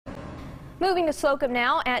Moving to Slocomb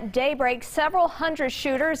now, at daybreak, several hundred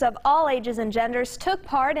shooters of all ages and genders took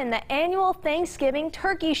part in the annual Thanksgiving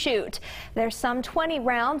turkey shoot. There's some 20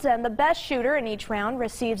 rounds, and the best shooter in each round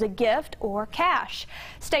receives a gift or cash.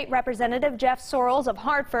 State Representative Jeff Sorrells of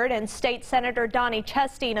Hartford and State Senator Donnie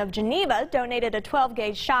Chesteen of Geneva donated a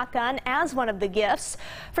 12-gauge shotgun as one of the gifts.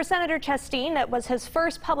 For Senator Chesteen, it was his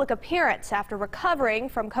first public appearance after recovering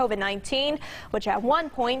from COVID-19, which at one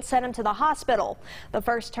point sent him to the hospital. The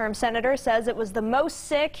first-term senator says it was the most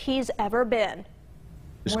sick he's ever been.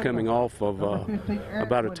 Just coming off of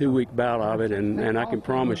about a 2-week bout of it, and I can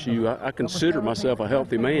promise you, I consider myself a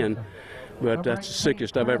healthy man, but that's the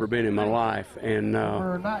sickest I've ever been in my life. And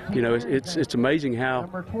you know, it's amazing how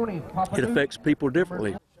it affects people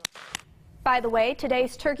differently. By the way,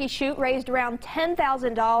 today's turkey shoot raised around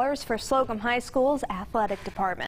 $10,000 for Slocomb High School's athletic department.